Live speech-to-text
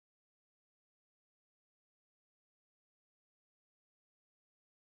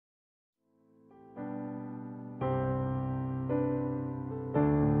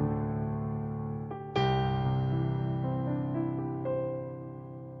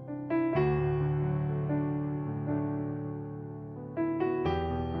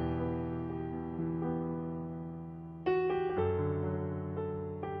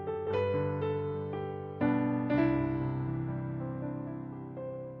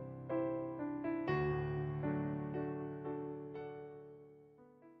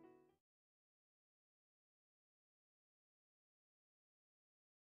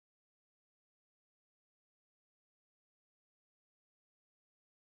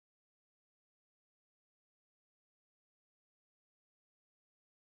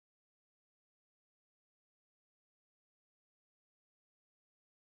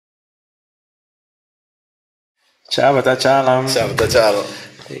Shabbat Shalom. Shabbat Shalom.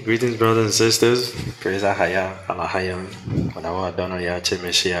 Hey, greetings, brothers and sisters. Praise Ahaya, Alahayam, Wanawa Adonai Yache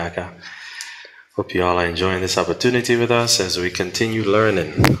Meshiaka. Hope you all are enjoying this opportunity with us as we continue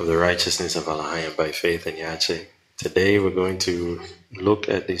learning of the righteousness of Alahayam by faith in Yache. Today we're going to look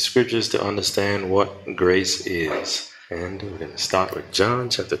at the scriptures to understand what grace is. And we're going to start with John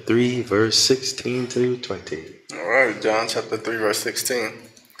chapter 3, verse 16 to 20. All right, John chapter 3, verse 16.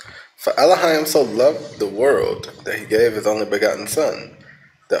 For Elohim so loved the world that he gave his only begotten Son,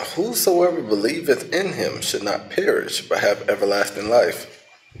 that whosoever believeth in him should not perish, but have everlasting life.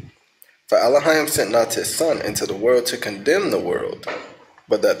 For Elohim sent not his Son into the world to condemn the world,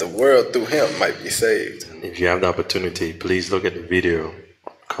 but that the world through him might be saved. If you have the opportunity, please look at the video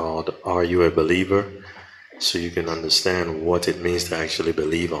called Are You a Believer? So you can understand what it means to actually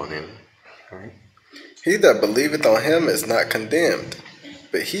believe on him. All right. He that believeth on him is not condemned,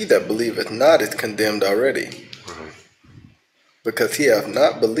 but he that believeth not is condemned already, Right. because he hath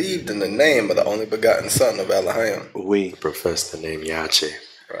not believed in the name of the only begotten Son of Elohim. We profess the name Yache.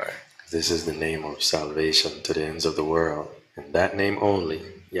 Right. This is the name of salvation to the ends of the world. And that name only,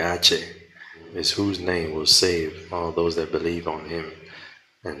 Yache, is whose name will save all those that believe on him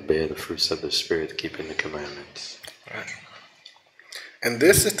and bear the fruits of the Spirit, keeping the commandments. Right. And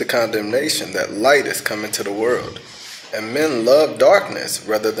this is the condemnation, that light is come into the world, and men love darkness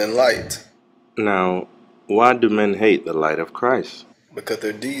rather than light, Now, why do men hate the light of Christ? because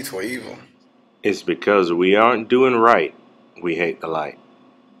their deeds were evil. It's because we aren't doing right, we hate the light.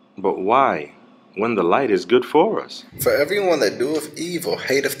 But why, when the light is good for us? For everyone that doeth evil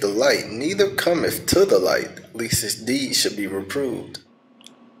hateth the light, neither cometh to the light, lest his deeds should be reproved.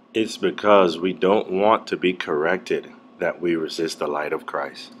 It's because we don't want to be corrected that we resist the light of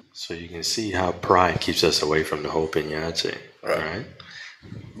Christ. So you can see how pride keeps us away from the hope in Yache. Right?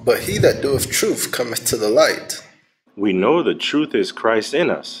 But he that doeth truth cometh to the light. We know the truth is Christ in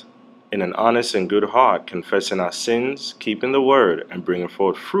us, in an honest and good heart, confessing our sins, keeping the word, and bringing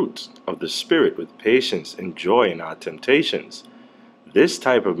forth fruits of the Spirit with patience and joy in our temptations. This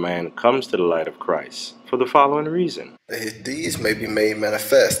type of man comes to the light of Christ for the following reason. That his deeds may be made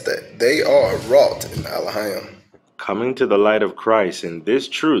manifest, that they are wrought in Elohim. Coming to the light of Christ in this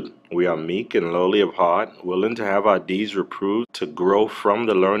truth, we are meek and lowly of heart, willing to have our deeds reproved, to grow from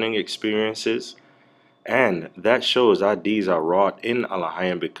the learning experiences. And that shows our deeds are wrought in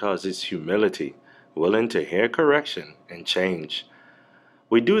Elohim because it's humility, willing to hear correction and change.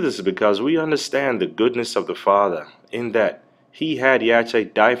 We do this because we understand the goodness of the Father, in that He had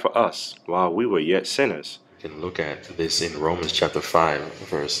Yache die for us while we were yet sinners. You can look at this in Romans chapter 5,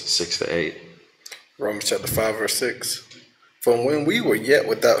 verse 6 to 8. Romans chapter 5, verse 6. For when we were yet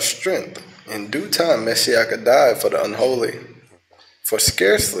without strength, in due time Meshiach died for the unholy. For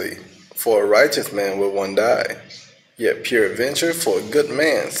scarcely for a righteous man would one die, yet peradventure for a good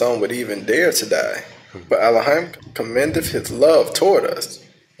man some would even dare to die. But Elohim commendeth his love toward us,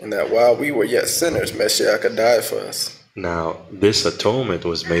 and that while we were yet sinners, Meshiach died for us. Now, this atonement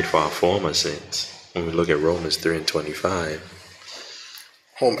was made for our former sins. When we look at Romans 3 and 25,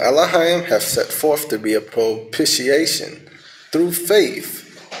 Whom Elohim hath set forth to be a propitiation through faith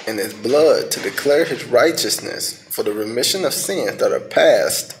in his blood, to declare his righteousness for the remission of sins that are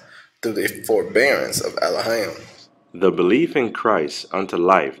past through the forbearance of Elohim. The belief in Christ unto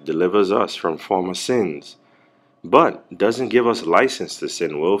life delivers us from former sins, but doesn't give us license to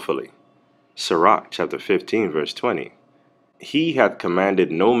sin willfully. Sirach chapter 15 verse 20. He hath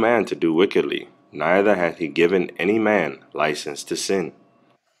commanded no man to do wickedly, neither hath he given any man license to sin.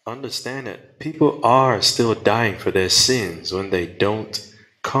 understand that people are still dying for their sins when they don't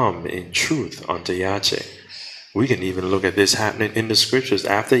come in truth unto Yache. We can even look at this happening in the scriptures.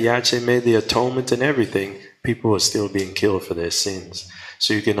 After Yache made the atonement and everything, people are still being killed for their sins.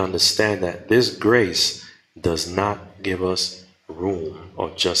 So you can understand that this grace does not give us room or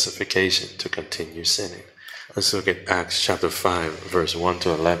justification to continue sinning. Let's look at Acts chapter 5, verse 1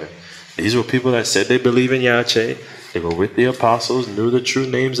 to 11. These were people that said they believe in Yache. They were with the apostles, knew the true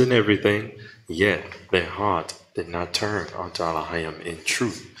names and everything, yet their heart did not turn unto Elohim in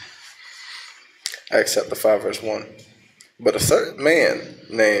truth. Acts chapter 5, verse 1. But a certain man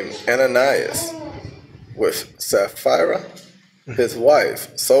named Ananias, with Sapphira, his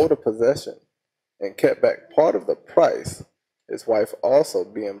wife, sold a possession, and kept back part of the price, his wife also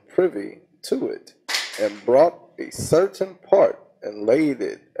being privy to it, and brought a certain part and laid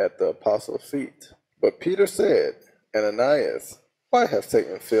it at the apostles' feet. But Peter said, Ananias, why hath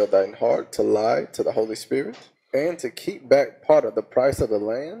Satan filled thine heart to lie to the Holy Spirit, and to keep back part of the price of the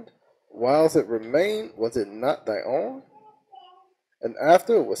land? Whilst it remained, was it not thy own? And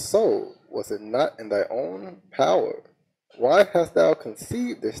after it was sold, was it not in thy own power? Why hast thou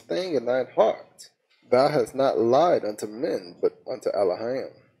conceived this thing in thine heart? Thou hast not lied unto men, but unto Elohim.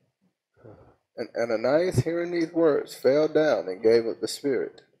 And Ananias, hearing these words, fell down and gave up the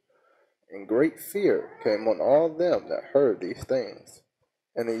spirit. And great fear came on all them that heard these things.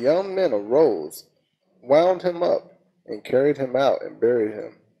 And the young men arose, wound him up, and carried him out and buried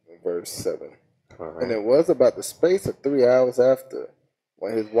him. Verse 7. And it was about the space of 3 hours after,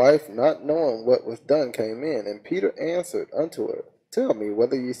 when his wife, not knowing what was done, came in. And Peter answered unto her, Tell me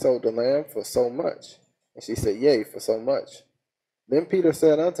whether ye sold the land for so much. And she said, Yea, for so much. Then Peter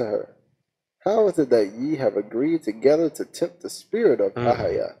said unto her, How is it that ye have agreed together to tempt the spirit of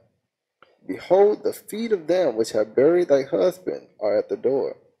Ahijah? Behold, the feet of them which have buried thy husband are at the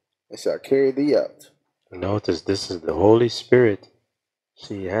door, and shall carry thee out. Notice this is the Holy Spirit.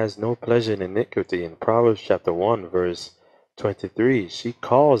 She has no pleasure in iniquity. In Proverbs chapter 1, verse 23, she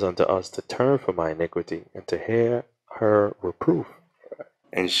calls unto us to turn from our iniquity and to hear her reproof.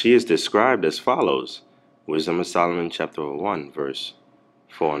 And she is described as follows. Wisdom of Solomon chapter 1, verse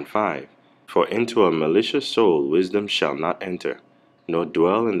 4 and 5. For into a malicious soul wisdom shall not enter, nor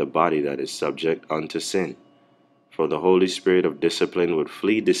dwell in the body that is subject unto sin. For the Holy Spirit of discipline would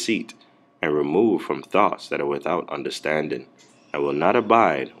flee deceit, and remove from thoughts that are without understanding, and will not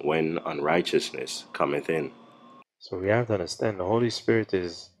abide when unrighteousness cometh in. So we have to understand the Holy Spirit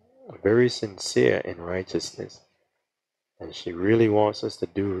is very sincere in righteousness. And she really wants us to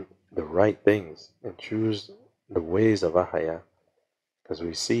do the right things and choose the ways of Ahijah. Because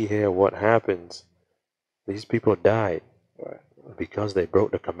we see here what happens. These people died because they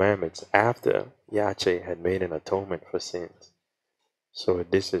broke the commandments after Yache had made an atonement for sins. So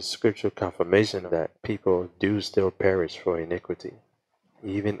this is scriptural confirmation that people do still perish for iniquity.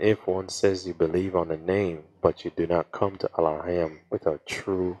 Even if one says you believe on the name, but you do not come to Elohim with a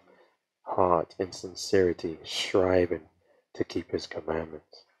true heart and sincerity, striving to keep his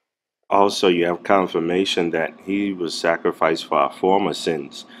commandments. Also, you have confirmation that he was sacrificed for our former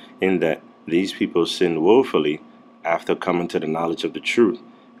sins, in that these people sinned willfully after coming to the knowledge of the truth.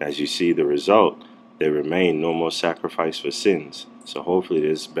 As you see the result, there remain no more sacrifice for sins. So hopefully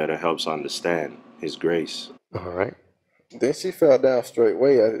this better helps understand his grace. All right. Then she fell down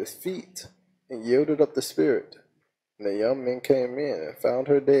straightway at his feet, and yielded up the spirit. And the young men came in, and found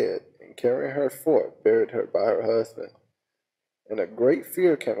her dead, and carrying her forth, buried her by her husband. And a great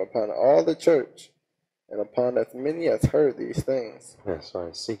fear came upon all the church, and upon as many as heard these things. That's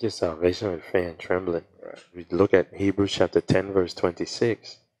right. Seek your salvation with fear and trembling. Right. We look at Hebrews chapter 10, verse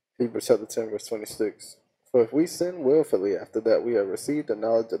 26. Hebrews chapter 10, verse 26. For if we sin willfully after that we have received the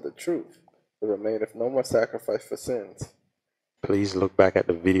knowledge of the truth, there remaineth no more sacrifice for sins. Please look back at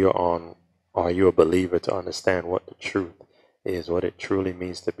the video on Are You a Believer to understand what the truth is, what it truly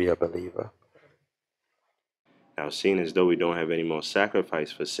means to be a believer. Now, seeing as though we don't have any more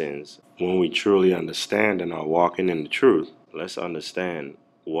sacrifice for sins, when we truly understand and are walking in the truth, let's understand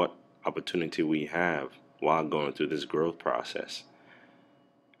what opportunity we have while going through this growth process.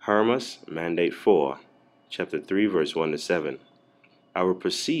 Hermas, Mandate 4, chapter 3, verse 1 to 7. I will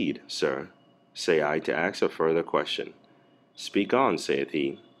proceed, sir, say I, to ask a further question. Speak on, saith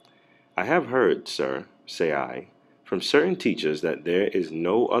he. I have heard, sir, say I, from certain teachers that there is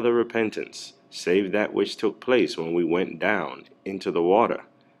no other repentance, save that which took place when we went down into the water,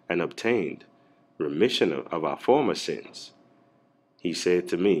 and obtained remission of our former sins. He said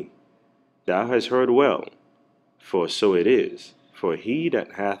to me, Thou hast heard well, for so it is. For he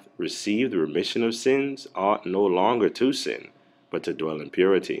that hath received the remission of sins ought no longer to sin, but to dwell in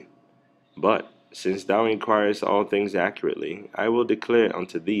purity. But since thou inquirest all things accurately, I will declare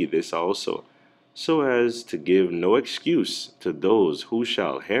unto thee this also, so as to give no excuse to those who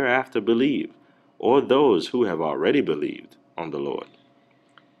shall hereafter believe, or those who have already believed on the Lord.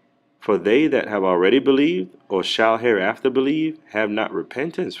 For they that have already believed, or shall hereafter believe, have not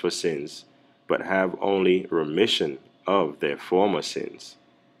repentance for sins, but have only remission of their former sins.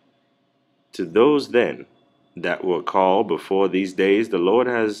 To those, then, that were called before these days, the Lord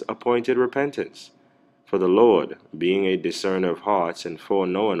has appointed repentance. For the Lord, being a discerner of hearts and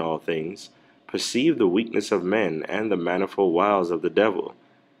foreknowing all things, perceived the weakness of men and the manifold wiles of the devil,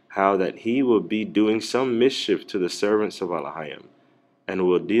 how that he will be doing some mischief to the servants of Elohim, and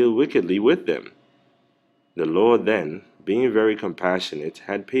will deal wickedly with them. The Lord then, being very compassionate,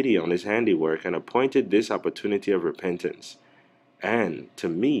 had pity on his handiwork, and appointed this opportunity of repentance. And to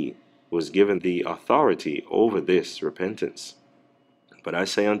me was given the authority over this repentance. But I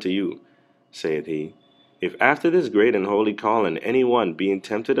say unto you, saith he, if after this great and holy calling any one being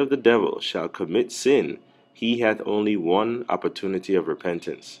tempted of the devil shall commit sin, he hath only one opportunity of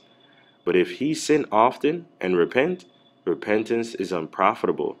repentance. But if he sin often and repent, repentance is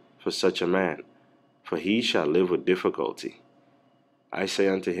unprofitable for such a man, for he shall live with difficulty. I say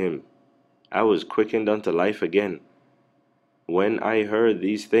unto him, I was quickened unto life again, when I heard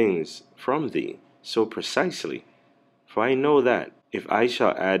these things from thee so precisely. For I know that, if I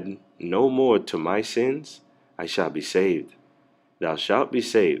shall add no more to my sins, I shall be saved. Thou shalt be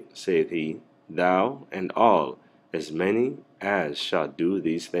saved, saith he, thou and all, as many as shall do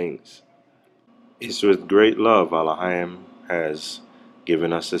these things. It's with great love Elohim has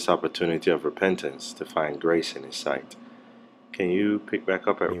given us this opportunity of repentance to find grace in his sight. Can you pick back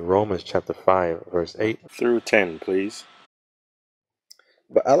up at In Romans chapter 5, verse 8. through 10, please?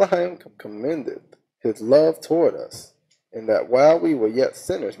 But Elohim commended his love toward us, in that while we were yet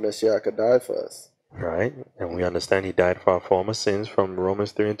sinners, Mashiach died for us. Right? And we understand he died for our former sins from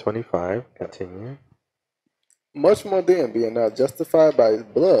Romans 3 and 25. Continue. Much more then, being now justified by his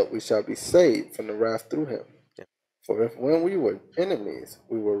blood, we shall be saved from the wrath through him. For if when we were enemies,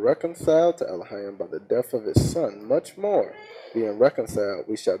 we were reconciled to Elohim by the death of his Son, much more, being reconciled,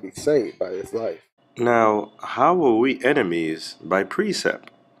 we shall be saved by his life. Now, how were we enemies by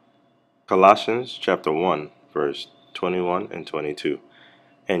precept? Colossians chapter 1, verse 21 and 22.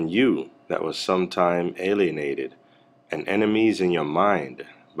 And you that was sometime alienated, and enemies in your mind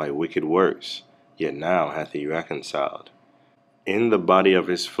by wicked works, yet now hath he reconciled, in the body of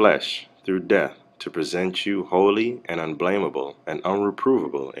his flesh, through death, to present you holy and unblameable and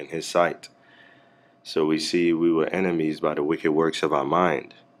unreprovable in his sight. So we see we were enemies by the wicked works of our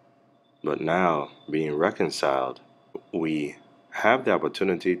mind. But now, being reconciled, we have the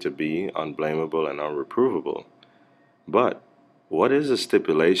opportunity to be unblameable and unreprovable. But what is the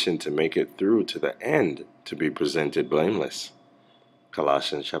stipulation to make it through to the end to be presented blameless?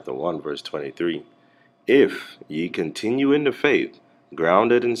 Colossians chapter 1, verse 23. If ye continue in the faith,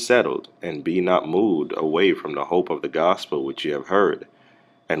 grounded and settled, and be not moved away from the hope of the gospel which ye have heard,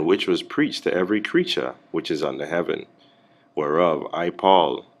 and which was preached to every creature which is under heaven, whereof I,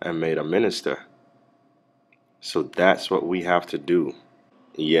 Paul, am made a minister. So that's what we have to do.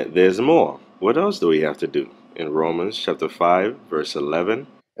 Yet there's more. What else do we have to do? In Romans chapter 5, verse 11.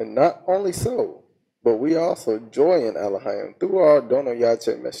 And not only so, but we also joy in Elohim through our Dono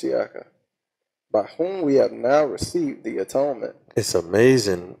Yache Mashiach, by whom we have now received the atonement. It's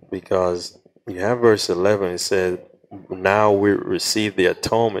amazing because you have verse 11, it said, now we receive the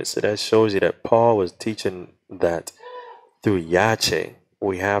atonement. So that shows you that Paul was teaching that through Yache,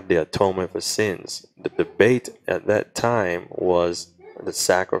 we have the atonement for sins. The debate at that time was the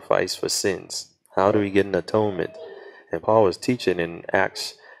sacrifice for sins. How do we get an atonement? And Paul was teaching in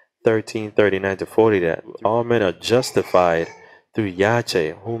Acts 13:39 to 40 that all men are justified through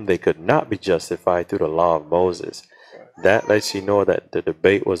Yache, whom they could not be justified through the law of Moses. That lets you know that the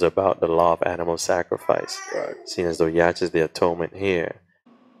debate was about the law of animal sacrifice, seeing as though Yache is the atonement here.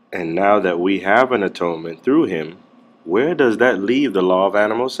 And now that we have an atonement through him, where does that leave the law of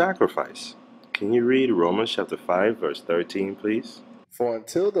animal sacrifice? Can you read Romans chapter 5, verse 13, please? For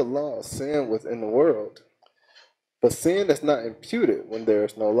until the law, sin was in the world, but sin is not imputed when there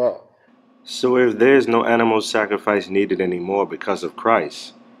is no law. So if there is no animal sacrifice needed anymore because of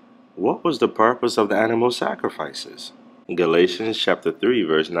Christ, what was the purpose of the animal sacrifices? Galatians chapter 3,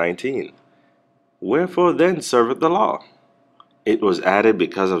 verse 19. Wherefore then serveth the law? It was added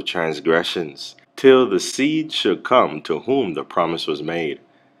because of transgressions, till the seed should come to whom the promise was made,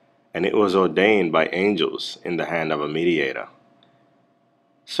 and it was ordained by angels in the hand of a mediator.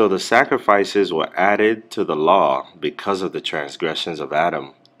 So the sacrifices were added to the law because of the transgressions of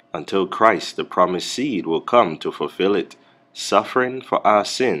Adam, until Christ, the promised seed, will come to fulfill it, suffering for our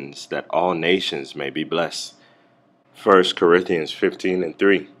sins, that all nations may be blessed. 1 Corinthians 15 and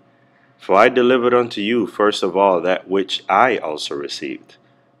 3. For I delivered unto you first of all that which I also received,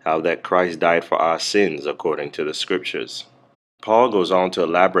 how that Christ died for our sins according to the Scriptures. Paul goes on to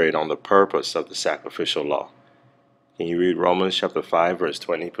elaborate on the purpose of the sacrificial law. Can you read Romans chapter 5, verse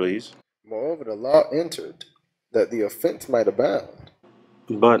 20, please? Moreover, the law entered, that the offense might abound.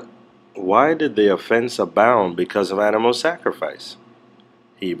 But why did the offense abound because of animal sacrifice?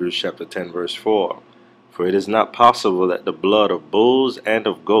 Hebrews chapter 10, verse 4. For it is not possible that the blood of bulls and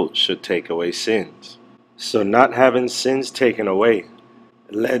of goats should take away sins. So not having sins taken away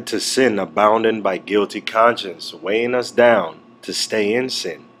led to sin abounding by guilty conscience, weighing us down to stay in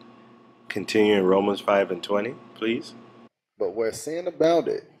sin. Continue in Romans 5 and 20, please. But where sin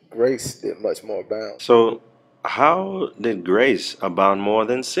abounded, grace did much more abound. So how did grace abound more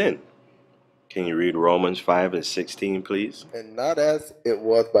than sin? Can you read Romans 5 and 16, please? And not as it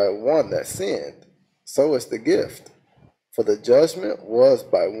was by one that sinned, so is the gift. For the judgment was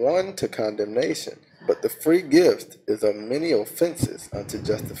by one to condemnation, but the free gift is of many offenses unto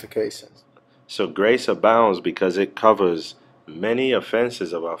justification. So grace abounds because it covers many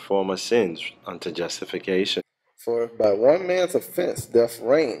offenses of our former sins unto justification. For if by one man's offense death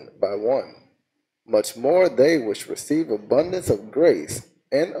reigned by one, much more they which receive abundance of grace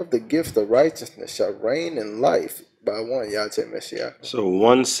and of the gift of righteousness shall reign in life by one, Yache Mashiach. So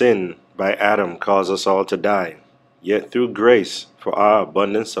one sin by Adam caused us all to die. Yet through grace, for our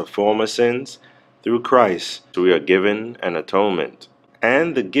abundance of former sins, through Christ, we are given an atonement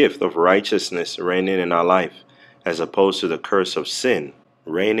and the gift of righteousness reigning in our life, as opposed to the curse of sin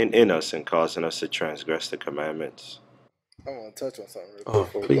reigning in us and causing us to transgress the commandments. I want to touch on something real quick Oh,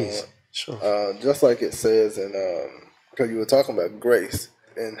 before we please. go Sure. on. Just like it says in, because you were talking about grace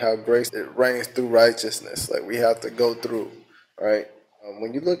and how grace, it reigns through righteousness. Like we have to go through, right?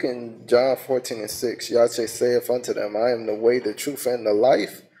 When you look in John 14:6, Yache saith unto them, I am the way, the truth, and the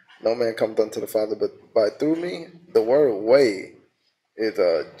life. No man cometh unto the Father but by through me. The word way is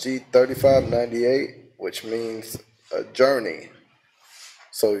G3598, which means a journey.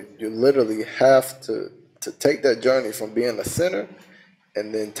 So you literally have to take that journey from being a sinner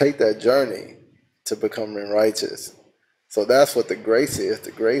and then take that journey to becoming righteous. So that's what the grace is.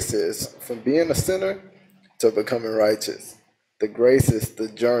 The grace is from being a sinner to becoming righteous. The grace is the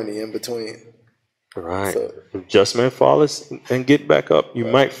journey in between. Right. So, If just man falls and get back up, you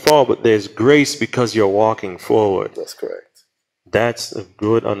might fall, but there's grace because you're walking forward. that's correct. That's a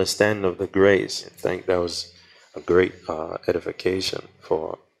good understanding of the grace. I think that was a great edification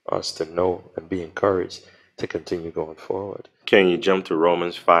for us to know and be encouraged to continue going forward. Can you jump to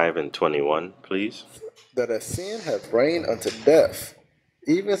Romans 5:21, please? That as sin hath reigned unto death,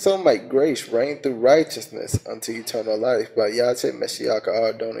 even so might grace reign through righteousness unto eternal life by Yache Mashiach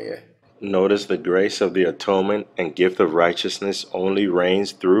Adonai. Notice the grace of the atonement and gift of righteousness only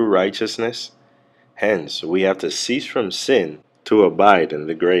reigns through righteousness. Hence, we have to cease from sin to abide in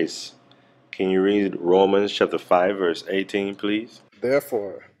the grace. Can you read Romans chapter 5, verse 18, please?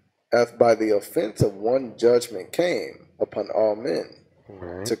 Therefore, as by the offense of one judgment came upon all men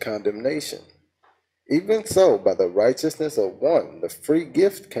Right. to condemnation, even so by the righteousness of one the free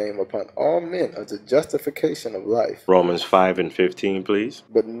gift came upon all men unto justification of life. Romans 5:15, please.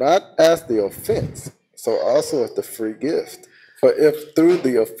 But not as the offense, so also as the free gift. For if through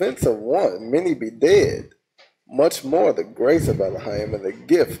the offense of one many be dead, much more the grace of Elohim and the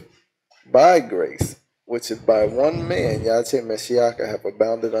gift by grace, which is by one man, Yache Mashiach, have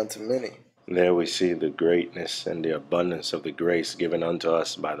abounded unto many. There we see the greatness and the abundance of the grace given unto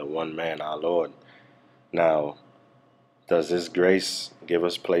us by the one man, our Lord. Now, does this grace give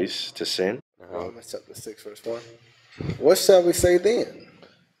us place to sin? Romans chapter 6, verse 1. What shall we say then?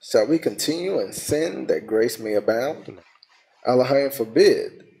 Shall we continue in sin that grace may abound? Elohim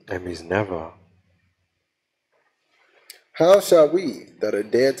forbid. That means never. How shall we that are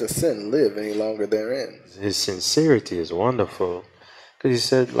dead to sin live any longer therein? His sincerity is wonderful. Because he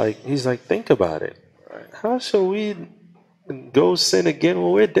said, he's like, think about it. Right. How shall we go sin again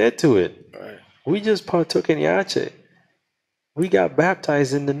when we're dead to it? Right. We just partook in Yache. We got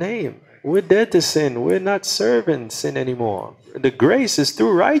baptized in the name. We're dead to sin. We're not serving sin anymore. The grace is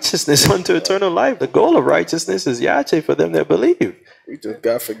through righteousness unto eternal life. The goal of righteousness is Yache for them that believe. We just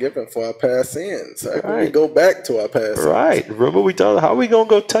got forgiven for our past sins. How can we Right. go back to our past sins? Right. Remember we told, how are we going to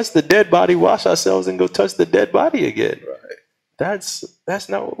go touch the dead body, wash ourselves, and go touch the dead body again? Right. That's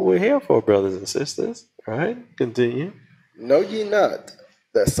not what we're here for, brothers and sisters. Right? Continue. Know ye not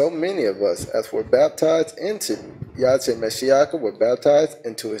that so many of us, as were baptized into Yache Mashiach, were baptized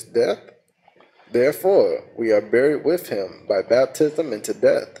into his death? Therefore, we are buried with him by baptism into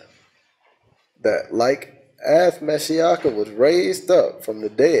death, that like as Mashiach was raised up from the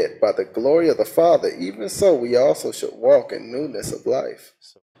dead by the glory of the Father, even so we also should walk in newness of life.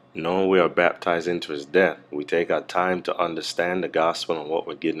 Knowing we are baptized into his death, we take our time to understand the gospel and what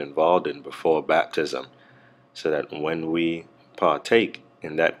we're getting involved in before baptism, so that when we partake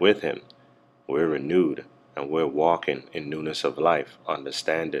in that with him, we're renewed and we're walking in newness of life,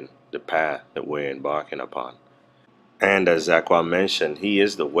 understanding the path that we're embarking upon. And as Zakwa mentioned, he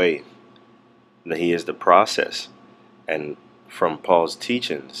is the way, that he is the process. And from Paul's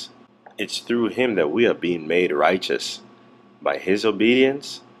teachings, it's through him that we are being made righteous by his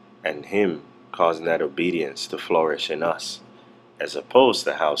obedience and him causing that obedience to flourish in us, as opposed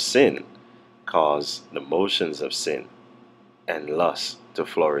to how sin caused the motions of sin and lust to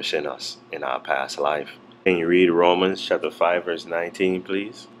flourish in us in our past life. Can you read Romans chapter 5, verse 19,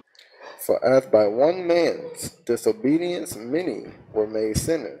 please? For as by one man's disobedience many were made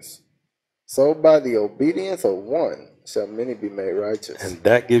sinners, so by the obedience of one shall many be made righteous. And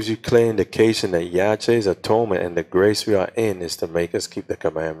that gives you clear indication that Yache's atonement and the grace we are in is to make us keep the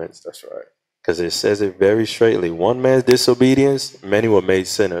commandments. That's right. Because it says it very straightly. One man's disobedience, many were made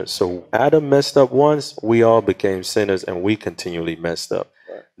sinners. So Adam messed up once, we all became sinners, and we continually messed up.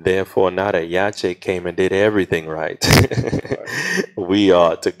 Right. Therefore, now that Yache came and did everything right, we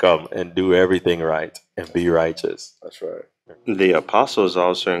ought to come and do everything right and be righteous. That's right. The apostles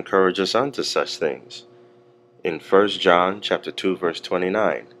also encourage us unto such things. In 1 John chapter 2, verse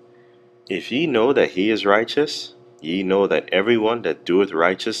 29, if ye know that he is righteous, ye know that everyone that doeth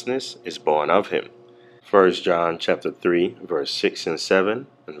righteousness is born of him. 1 John chapter 3, verse 6 and 7,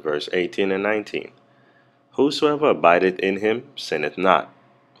 and verse 18 and 19. Whosoever abideth in him sinneth not.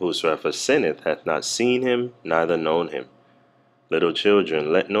 Whosoever sinneth hath not seen him, neither known him. Little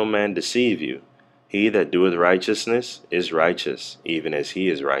children, let no man deceive you. He that doeth righteousness is righteous, even as he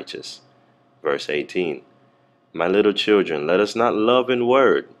is righteous. Verse 18. My little children, let us not love in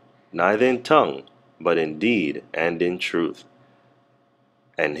word, neither in tongue, but in deed and in truth.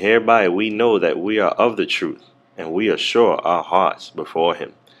 And hereby we know that we are of the truth, and we assure our hearts before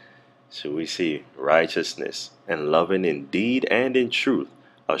him. So we see righteousness and loving in deed and in truth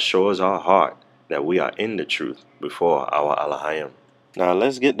assures our heart that we are in the truth before our Elohim. Now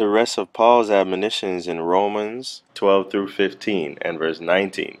let's get the rest of Paul's admonitions in Romans 12 through 15 and verse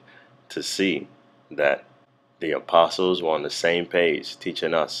 19 to see that the apostles were on the same page,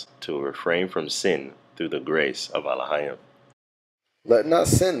 teaching us to refrain from sin through the grace of Elohim. Let not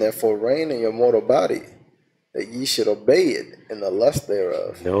sin therefore reign in your mortal body, that ye should obey it in the lust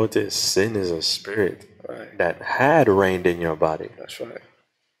thereof. Notice sin is a spirit Right. that had reigned in your body. That's right.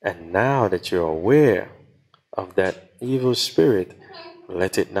 And now that you're aware of that evil spirit,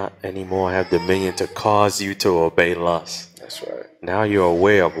 let it not anymore have dominion to cause you to obey lust. That's right. Now you're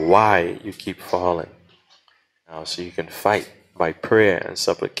aware of why you keep falling. Now, so you can fight by prayer and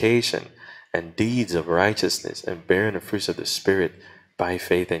supplication and deeds of righteousness and bearing the fruits of the Spirit by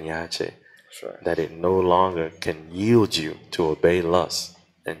faith in Yache. That's right. That it no longer can yield you to obey lust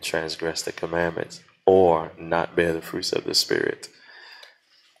and transgress the commandments or not bear the fruits of the Spirit.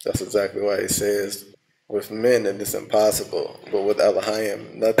 That's exactly why he says, with men it is impossible, but with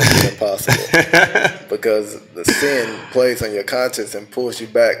Elohim nothing is impossible. Because the sin plays on your conscience and pulls you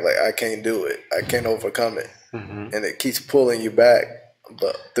back like, I can't do it. I can't overcome it. And it keeps pulling you back.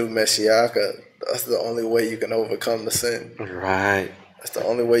 But through Mashiach, that's the only way you can overcome the sin. Right. That's the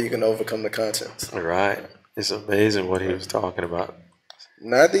only way you can overcome the conscience. Right. It's amazing what he was talking about.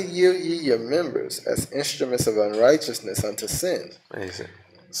 Neither yield ye your members as instruments of unrighteousness unto sin. Amazing.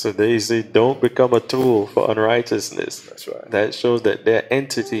 So they say don't become a tool for unrighteousness. That's right. That shows that there are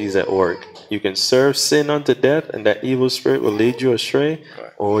entities at work. You can serve sin unto death and that evil spirit will lead you astray,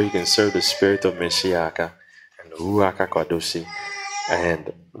 Right. or you can serve the spirit of Mashiach and Ruwacha Kwadoshi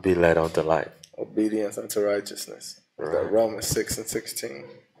and be led unto life. Obedience unto righteousness. Right. That Romans 6 and 16.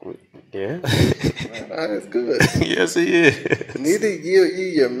 Yeah. That's good. Yes, he is. Neither yield ye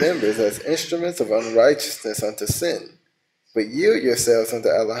your members as instruments of unrighteousness unto sin, but yield yourselves unto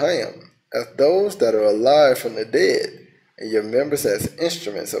Elohim, as those that are alive from the dead, and your members as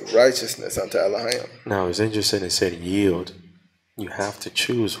instruments of righteousness unto Elohim. Now, it's interesting it said yield. You have to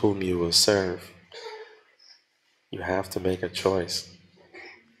choose whom you will serve. You have to make a choice.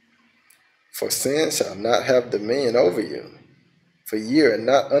 For sin shall not have dominion over you, for ye are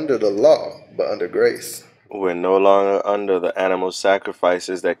not under the law, but under grace. We're no longer under the animal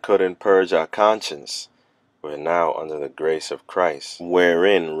sacrifices that couldn't purge our conscience. We're now under the grace of Christ,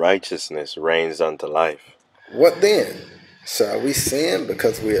 wherein righteousness reigns unto life. What then? Shall we sin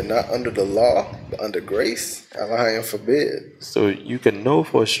because we are not under the law, but under grace? Elohim forbid. So you can know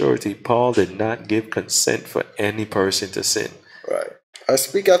for surety Paul did not give consent for any person to sin. Right. I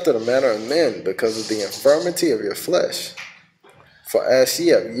speak after the manner of men because of the infirmity of your flesh. For as ye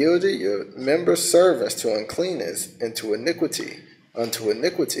have yielded your members servants to uncleanness and to iniquity, unto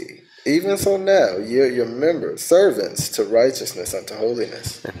iniquity, even so now yield your members servants to righteousness unto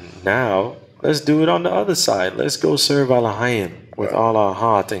holiness. And now, let's do it on the other side. Let's go serve Elohim with all our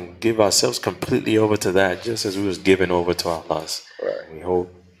heart and give ourselves completely over to that, just as we was given over to our lust. Right. We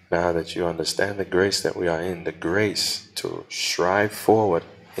hope now that you understand the grace that we are in, the grace to strive forward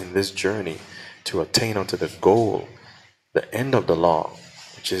in this journey to attain unto the goal, the end of the law,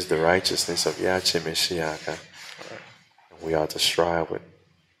 which is the righteousness of Yache Mashiach. Right. We are to strive with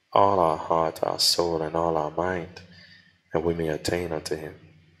all our heart, our soul, and all our mind, and we may attain unto him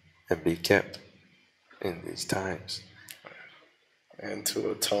and be kept in these times. And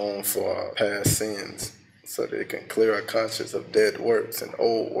to atone for our past sins, so that it can clear our conscience of dead works and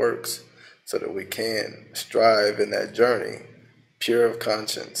old works so that we can strive in that journey, pure of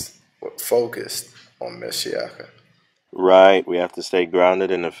conscience, focused on Mashiach. Right, we have to stay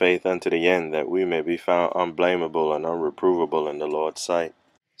grounded in the faith unto the end, that we may be found unblameable and unreprovable in the Lord's sight.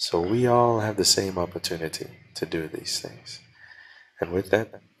 So we all have the same opportunity to do these things. And with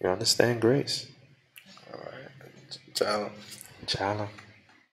that, you understand grace. All right. Ciao. Inshallah.